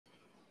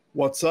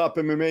What's up,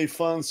 MMA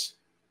fans?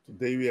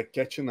 Today we are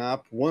catching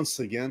up once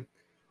again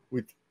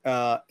with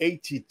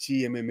ATT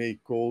MMA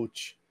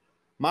coach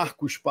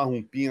Marcos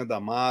Parrumpinha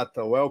da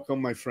Matta.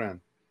 Welcome, my friend.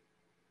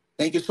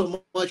 Thank you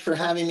so much for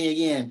having me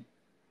again.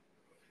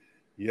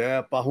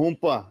 Yeah,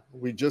 Parrumpa,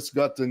 we just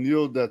got the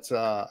news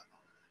that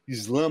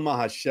Islam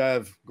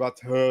Makhachev got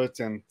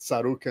hurt and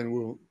Tsarukyan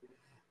will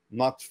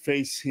not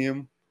face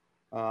him.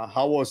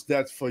 How was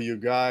that for you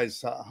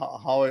guys?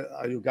 How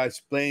are you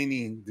guys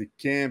planning the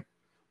camp?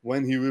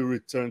 When he will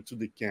return to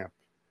the camp?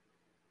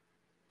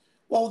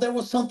 Well, there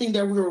was something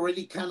that we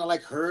already kind of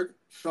like heard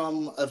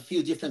from a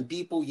few different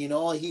people.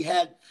 He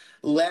had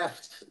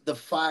left the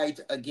fight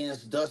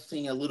against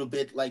Dustin a little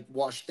bit like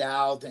washed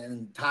out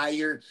and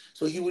tired,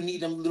 so he would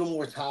need a little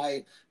more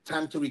time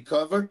to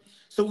recover.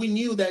 So we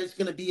knew that it's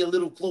going to be a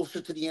little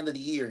closer to the end of the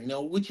year,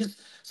 which is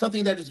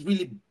something that is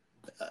really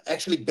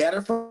actually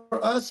better for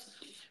us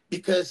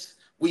because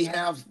we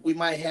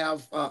might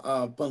have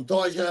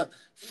Pantoja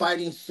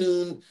fighting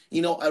soon,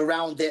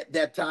 around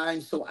that time.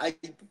 So I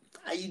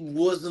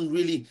wasn't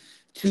really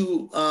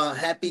too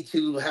happy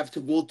to have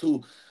to go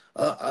to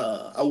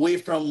away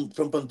from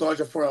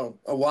Pantoja for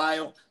a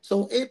while.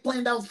 So it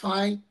planned out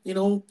fine.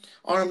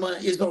 Arma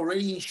is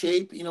already in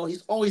shape.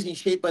 He's always in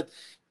shape, but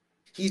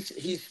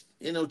he's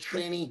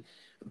training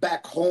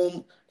back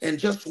home and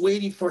just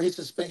waiting for his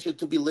suspension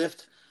to be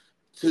lifted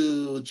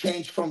to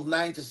change from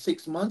 9 to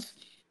 6 months.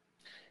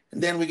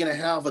 And then we're gonna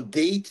have a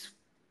date,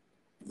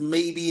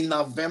 maybe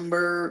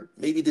November,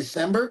 maybe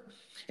December,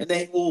 and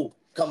then we'll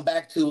come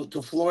back to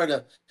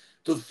Florida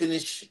to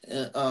finish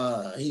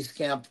his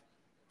camp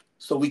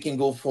so we can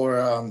go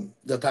for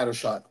the title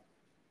shot.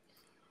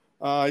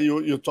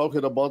 You talked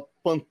about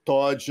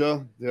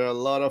Pantoja. There are a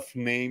lot of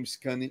names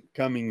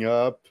coming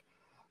up.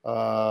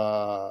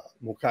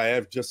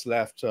 Mukaev just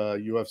left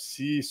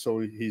UFC, so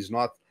he's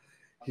not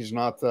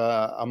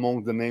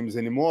among the names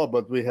anymore.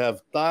 But we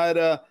have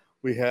Taira.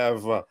 We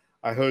have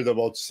I heard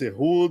about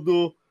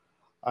Cejudo.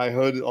 I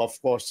heard, of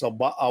course,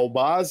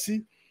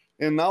 Albazi,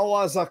 and now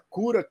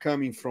Asakura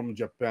coming from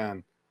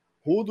Japan.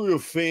 Who do you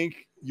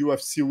think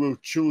UFC will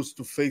choose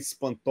to face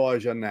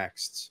Pantoja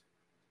next?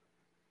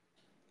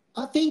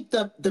 I think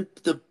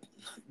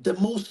the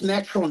most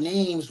natural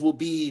names will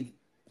be.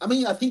 I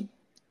mean, I think,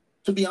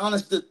 to be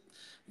honest,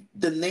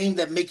 the name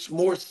that makes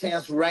more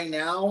sense right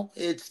now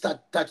it's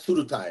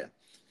Tatsuro Taira,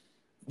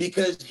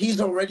 because he's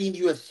already in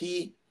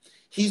UFC.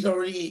 He's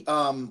already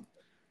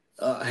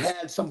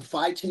had some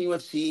fights in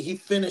UFC. He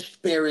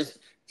finished Paris.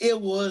 It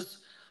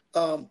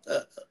um,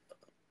 uh,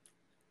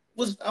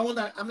 I'm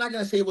not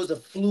gonna say it was a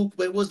fluke,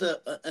 but it was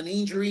an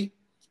injury,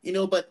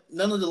 But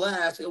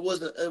nonetheless, it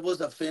was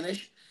a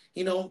finish.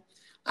 You know,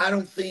 I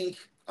don't think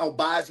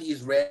Albazi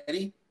is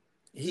ready.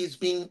 He's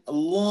been a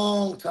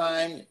long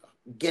time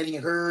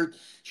getting hurt,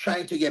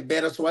 trying to get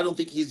better. So I don't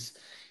think he's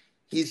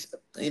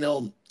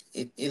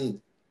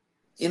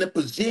in a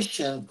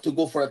position to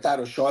go for a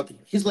title shot.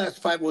 His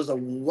last fight was a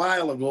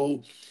while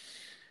ago.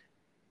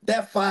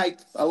 That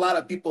fight, a lot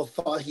of people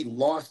thought he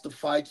lost the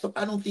fight. So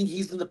I don't think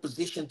he's in the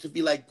position to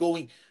be like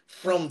going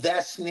from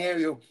that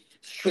scenario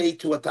straight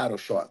to a title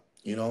shot.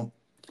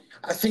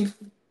 I think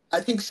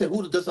I think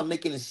Cejudo doesn't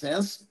make any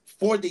sense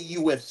for the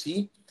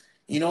UFC,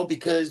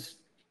 because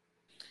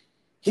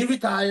he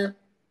retired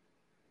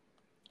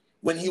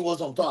when he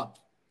was on top.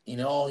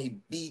 He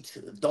beat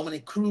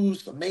Dominic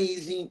Cruz,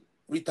 amazing,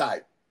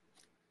 retired.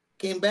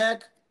 Came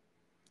back,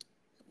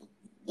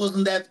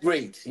 wasn't that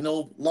great.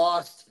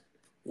 Lost,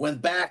 went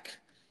back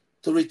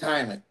to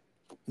retirement.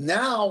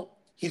 Now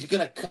he's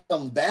gonna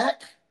come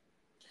back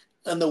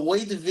in the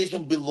weight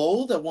division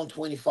below the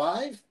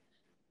 125,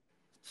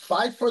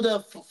 fight for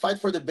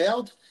the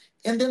belt,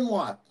 and then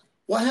what?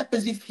 What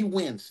happens if he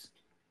wins?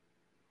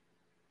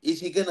 Is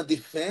he gonna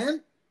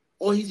defend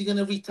or is he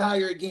gonna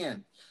retire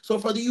again? So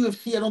for the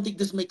UFC, I don't think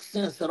this makes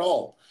sense at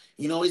all.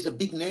 It's a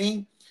big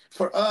name.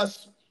 For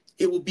us,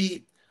 it will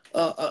be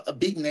a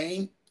big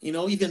name.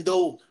 Even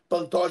though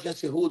Pantoja and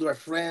Cejudo are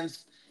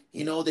friends,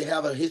 they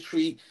have a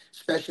history,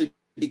 especially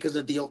because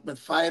of the Ultimate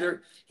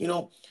Fighter.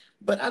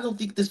 But I don't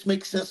think this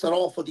makes sense at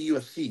all for the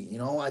UFC.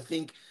 I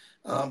think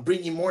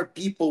bringing more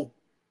people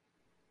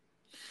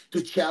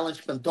to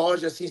challenge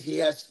Pantoja since he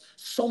has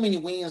so many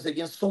wins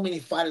against so many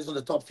fighters on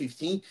the top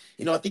 15.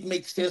 I think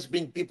makes sense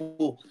bring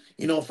people,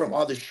 from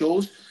other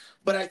shows.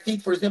 But I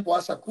think, for example,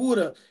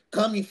 Asakura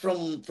coming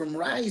from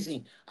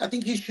Rising, I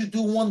think he should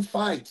do one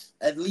fight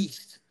at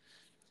least.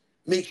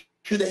 Make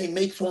sure that he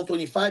makes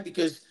 125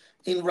 because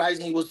in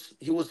Rising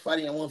he was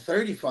fighting at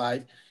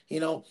 135. You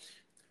know,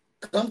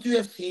 come to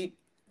UFC,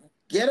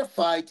 get a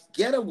fight,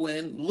 get a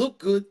win, look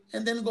good,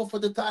 and then go for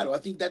the title. I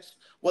think that's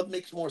what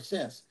makes more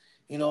sense.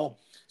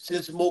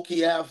 Since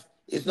Mokiev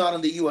is not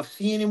in the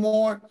UFC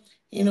anymore,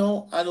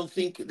 I don't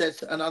think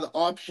that's another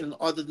option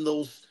other than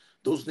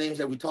those names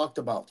that we talked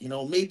about.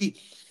 Maybe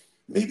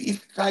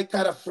if Kai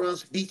Kara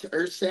France beats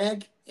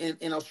Ursag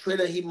in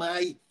Australia, he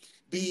might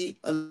be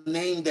a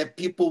name that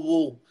people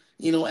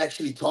will,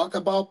 actually talk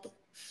about.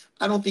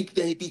 I don't think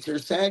that he beats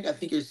Herseg. I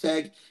think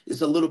Herseg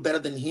is a little better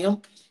than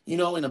him, in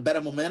a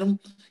better momentum,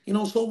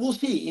 so we'll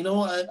see.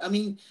 I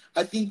mean,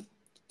 I think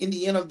in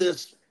the end of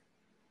this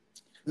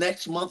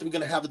next month, we're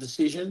going to have a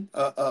decision,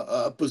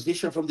 a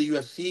position from the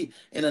UFC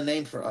and a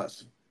name for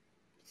us.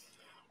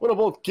 What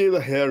about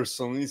Kayla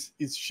Harrison?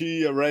 Is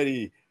she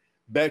already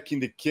back in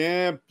the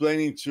camp,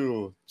 planning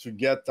to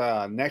get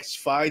a next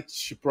fight?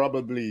 She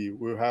probably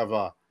will have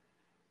a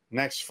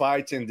next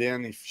fight, and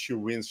then if she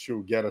wins,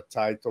 she'll get a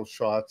title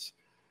shot.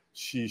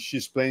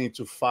 She's planning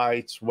to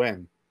fight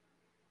when?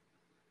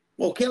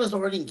 Well, Kayla's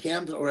already in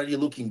camp, already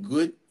looking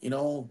good,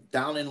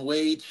 down in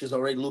weight. She's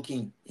already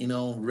looking,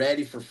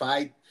 ready for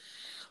fight.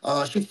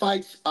 She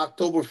fights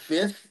October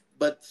 5th,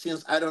 but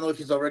since I don't know if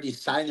he's already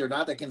signed or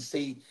not, I can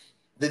say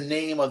the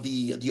name of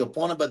the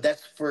opponent, but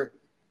that's for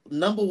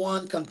number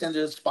one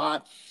contender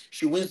spot.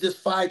 She wins this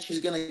fight,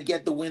 she's gonna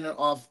get the winner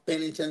of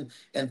Pennington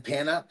and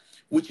Pena,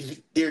 which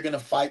is they're gonna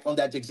fight on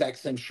that exact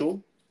same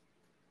show.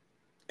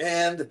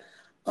 And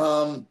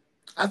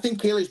I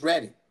think Kayla's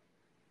ready.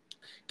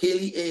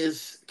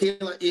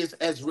 Kayla is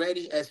as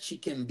ready as she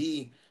can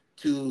be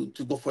to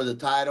go for the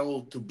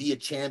title, to be a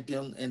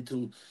champion, and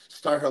to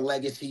start her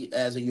legacy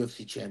as a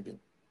UFC champion.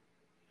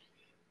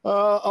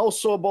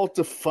 Also about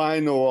the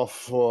final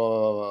of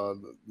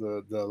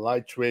the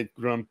lightweight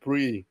Grand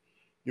Prix,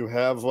 you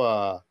have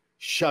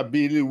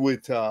Shabily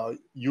with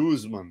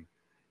Usman.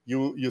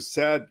 You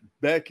said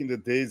back in the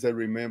days, I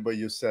remember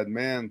you said,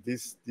 "Man,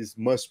 this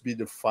must be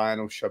the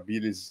final.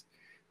 Shabily is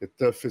the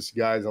toughest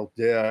guys out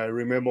there." I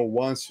remember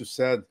once you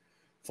said,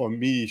 "For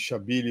me,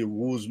 Shabily,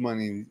 Usman,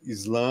 and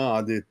Islam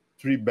are the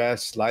three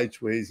best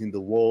lightweights in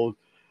the world."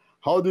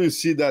 How do you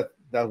see that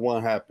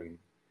one happening?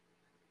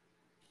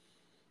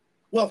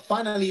 Well,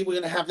 finally, we're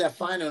going to have that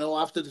final.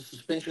 After the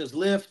suspension is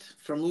lifted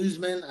from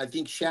Usman, I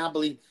think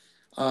Shabally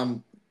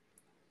um,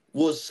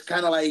 was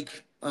kind of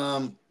like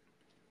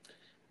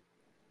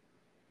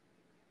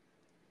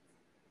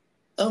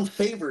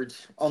unfavored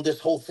on this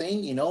whole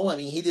thing. I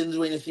mean, he didn't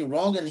do anything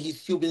wrong, and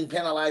he's still being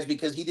penalized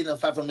because he didn't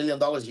fight for $1 million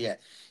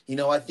yet.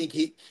 I think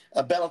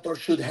Bellator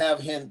should have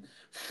him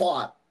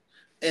fought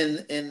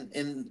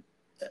and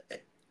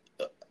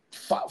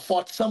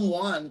fought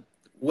someone,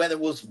 whether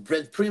it was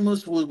Brent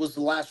Primus, who was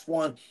the last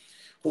one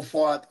who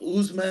fought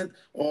Usman,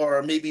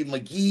 or maybe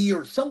McGee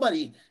or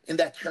somebody in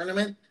that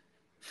tournament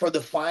for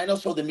the final,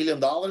 so the $1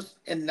 million.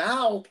 And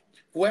now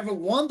whoever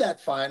won that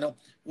final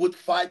would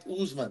fight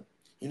Usman.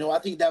 I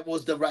think that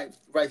was the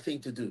right thing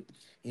to do.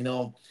 You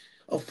know,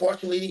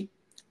 Unfortunately,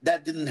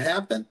 that didn't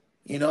happen.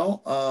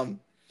 But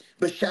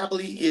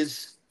Shabally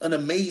is an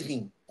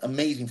amazing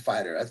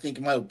fighter. I think,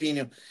 in my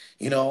opinion,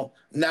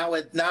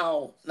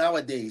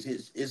 nowadays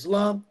is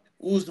Islam,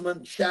 Usman,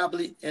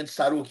 Shabally, and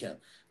Tsarukyan.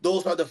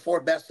 Those are the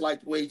four best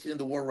lightweights in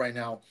the world right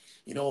now.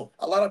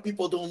 A lot of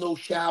people don't know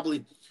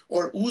Shabally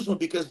or Usman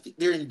because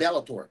they're in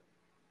Bellator,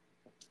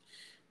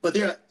 but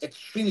they're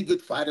extremely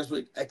good fighters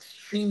with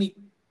extremely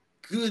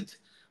good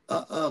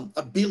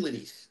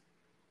abilities.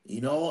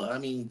 I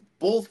mean,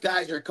 both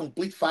guys are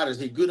complete fighters.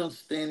 They're good on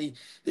standing.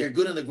 They're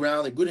good on the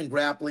ground. They're good in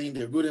grappling.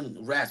 They're good in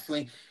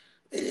wrestling.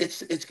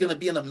 It's going to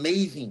be an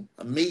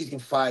amazing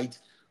fight,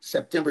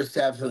 September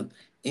 7th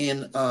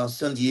in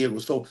San Diego.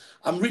 So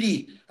I'm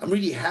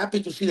really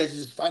happy to see that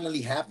this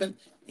finally happened.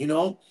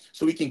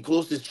 So we can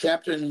close this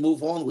chapter and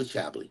move on with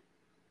Shapley.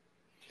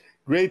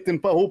 Great.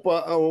 And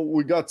Parrumpa,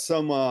 we got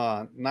some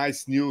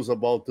nice news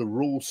about the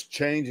rules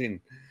changing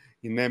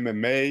in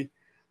MMA,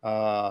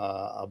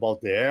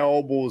 about the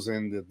elbows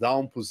and the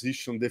down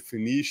position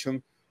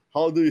definition.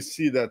 How do you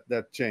see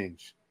that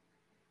change?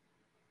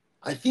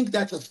 I think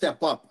that's a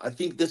step up. I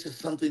think this is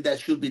something that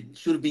should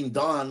have been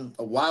done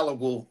a while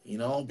ago,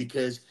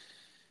 because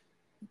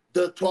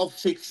the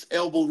 12-6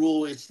 elbow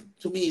rule is,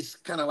 to me, it's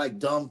kind of like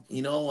dumb.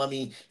 I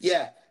mean,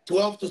 yeah,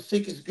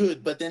 12-6 is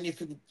good, but then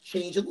if you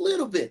change a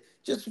little bit,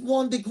 just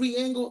 1 degree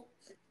angle,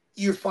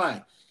 you're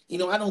fine.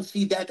 I don't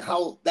see that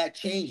how that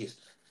changes.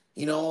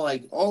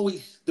 Like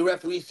always, the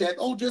referee said,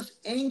 "Oh, just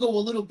angle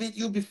a little bit,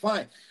 you'll be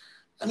fine."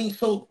 I mean,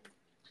 so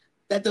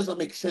that doesn't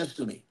make sense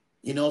to me.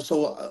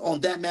 So on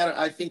that matter,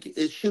 I think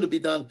it should have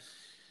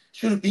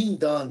been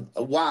done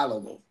a while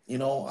ago.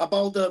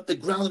 About the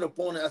grounded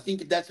opponent, I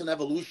think that's an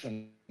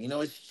evolution.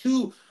 It's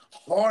too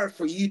hard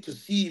for you to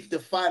see if the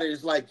fighter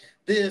is like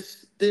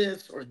this,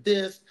 or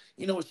this.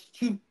 It's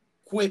too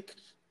quick.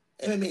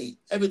 MMA,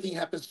 everything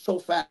happens so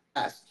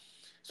fast.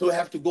 So I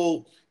have to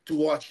go to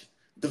watch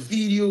the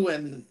video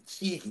and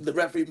see if the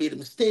referee made a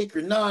mistake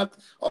or not.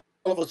 All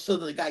of a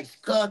sudden, the guy's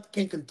cut,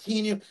 can't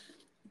continue.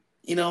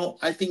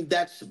 I think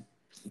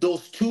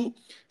those two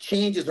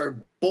changes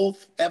are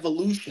both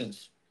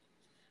evolutions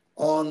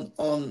on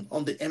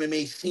the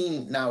MMA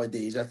scene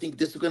nowadays. I think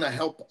this is going to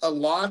help a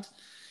lot,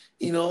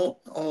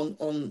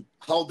 on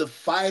how the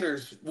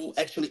fighters will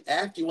actually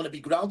act. You want to be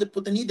grounded,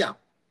 put the knee down,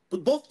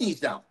 put both knees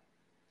down.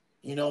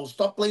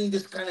 Stop playing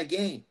this kind of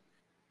game.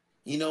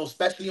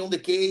 Especially on the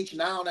cage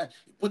now.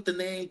 Put the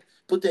name,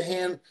 put the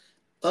hand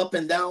up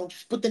and down.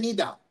 Just put the knee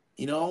down.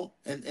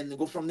 And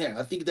go from there.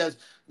 I think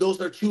those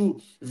are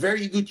two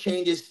very good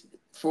changes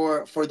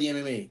for the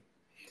MMA.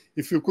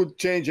 If you could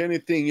change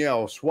anything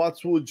else, what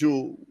would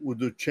you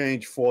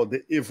change for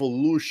the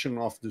evolution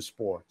of the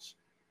sports?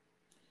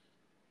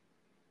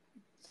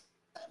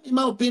 In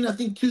my opinion, I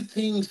think two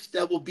things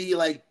that will be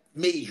like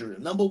major.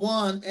 Number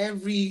one,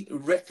 every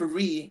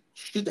referee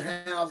should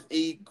have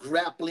a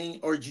grappling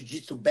or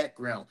jiu-jitsu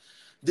background.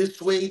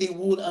 This way, they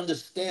would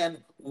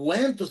understand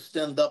when to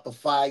stand up a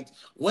fight,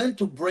 when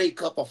to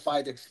break up a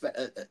fight.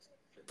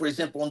 For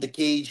example, on the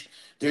cage,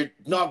 they're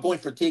not going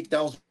for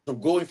takedowns or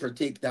going for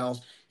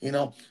takedowns.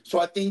 So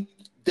I think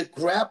the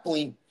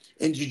grappling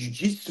and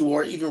jiu-jitsu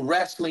or even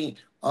wrestling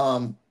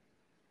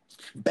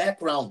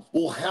background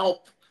will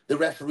help the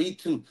referee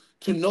to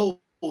know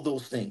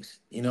those things.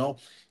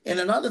 And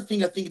another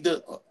thing, I think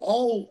that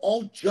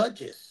all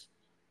judges,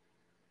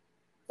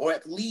 or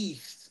at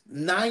least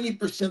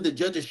 90% of the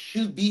judges,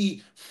 should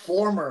be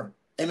former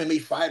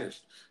MMA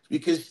fighters,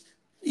 because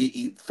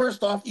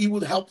first off, you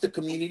would help the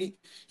community.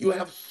 You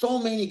have so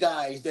many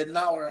guys that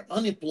now are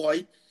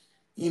unemployed,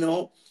 you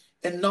know,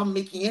 and not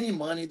making any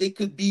money. They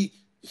could be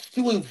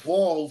still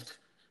involved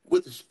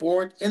with the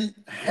sport and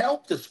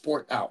help the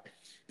sport out.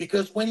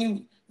 Because when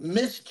you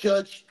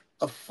misjudge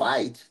a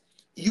fight,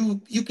 you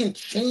can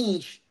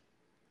change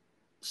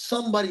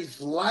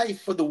somebody's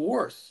life for the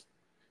worse.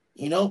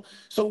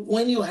 So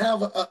when you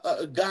have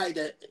a guy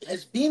that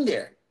has been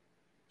there,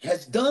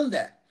 has done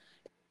that,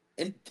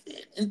 and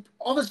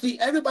obviously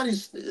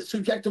everybody's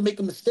subject to make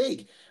a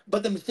mistake,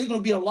 but the mistake will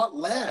be a lot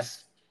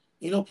less.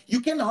 You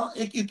cannot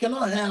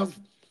have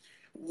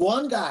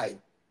one guy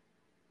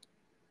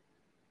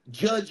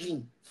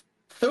judging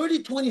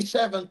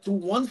 30-27 to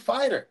one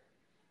fighter,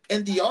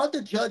 and the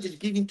other judge is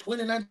giving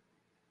 29-27.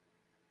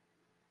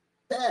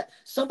 That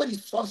somebody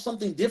saw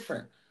something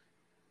different.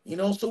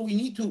 So we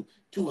need to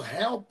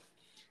help,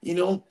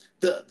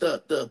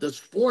 the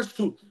sports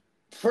to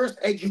first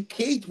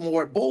educate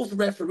more both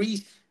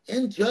referees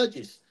and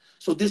judges.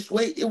 So this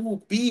way it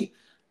will be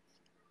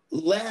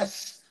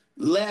less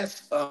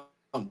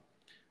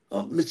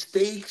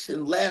mistakes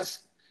and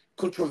less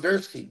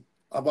controversy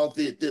about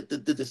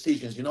the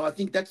decisions. I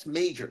think that's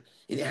major,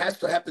 and it has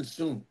to happen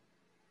soon.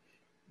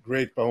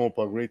 Great,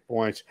 Parrumpa, great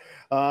point.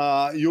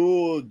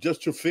 You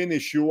just to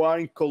finish, you are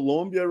in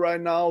Colombia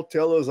right now.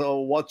 Tell us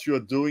what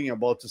you're doing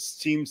about the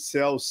stem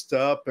cell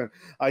stuff, and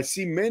I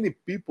see many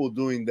people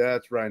doing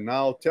that right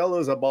now. Tell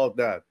us about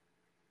that.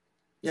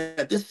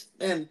 Yeah,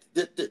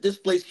 this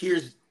place here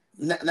is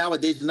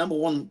nowadays the number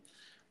one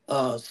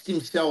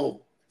stem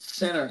cell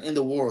center in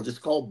the world. It's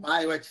called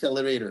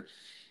Bioaccelerator.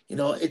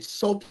 It's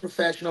so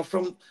professional.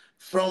 From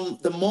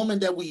the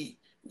moment that we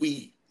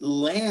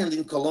land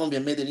in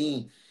Colombia,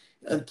 Medellin,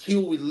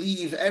 until we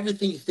leave,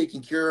 everything is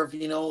taken care of.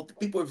 The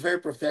people are very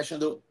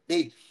professional.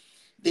 They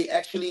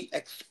actually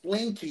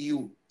explain to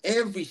you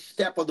every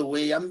step of the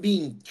way. I'm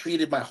being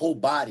treated my whole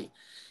body,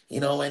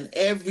 and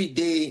every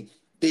day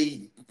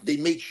they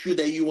make sure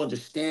that you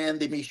understand.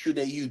 They make sure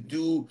that you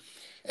do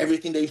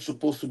everything that you're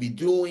supposed to be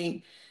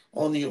doing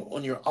on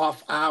your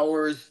off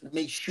hours.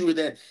 Make sure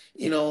that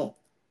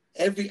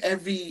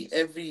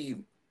every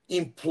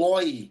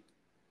employee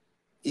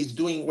is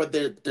doing what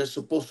they're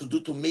supposed to do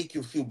to make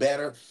you feel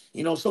better.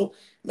 So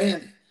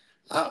man,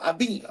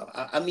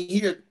 I'm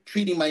here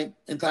treating my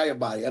entire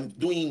body. I'm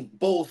doing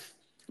both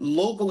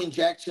local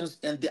injections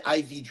and the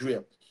IV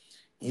drip.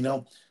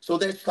 So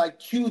there's like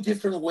two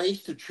different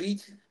ways to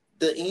treat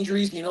the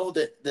injuries.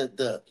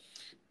 The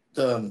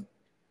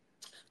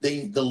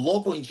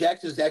local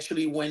injections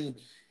actually when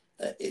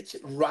it's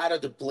right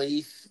at the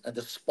place, at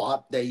the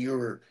spot that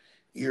you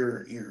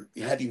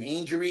had your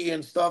injury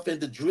and stuff,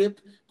 and the drip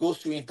goes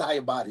to your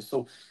entire body.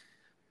 So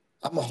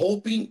I'm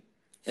hoping,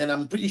 and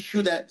I'm pretty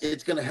sure that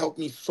it's gonna help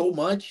me so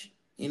much,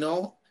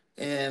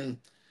 and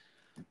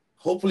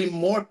hopefully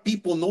more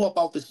people know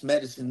about this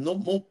medicine.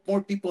 No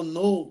more people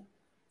know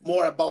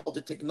more about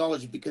the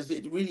technology, because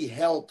it really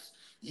helps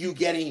you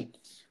getting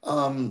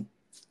um,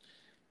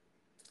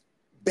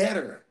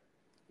 better,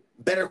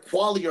 better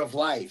quality of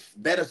life,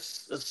 better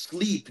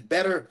sleep,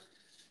 better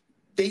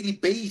daily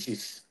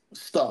basis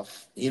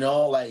stuff.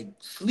 Like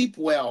sleep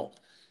well,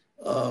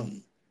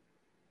 um,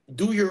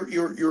 do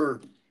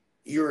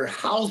your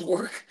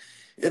housework,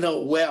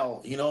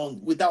 well,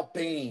 without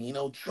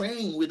pain,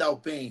 train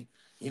without pain,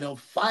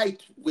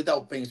 fight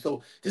without pain.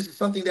 So this is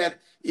something that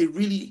it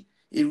really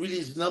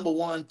is number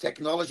one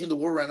technology in the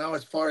world right now,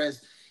 as far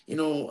as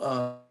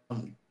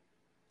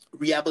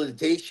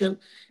rehabilitation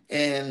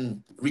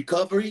and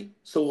recovery.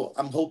 So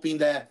I'm hoping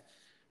that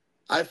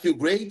I feel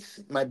great,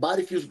 my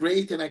body feels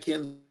great, and I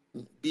can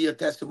be a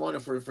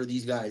testimonial for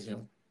these guys.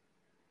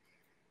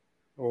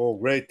 Oh,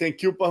 great.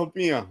 Thank you,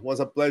 Parrumpinha. Was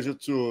a pleasure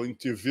to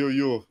interview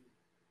you.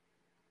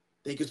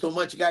 Thank you so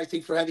much, guys.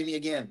 Thanks for having me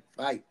again.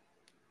 Bye.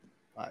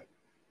 Bye.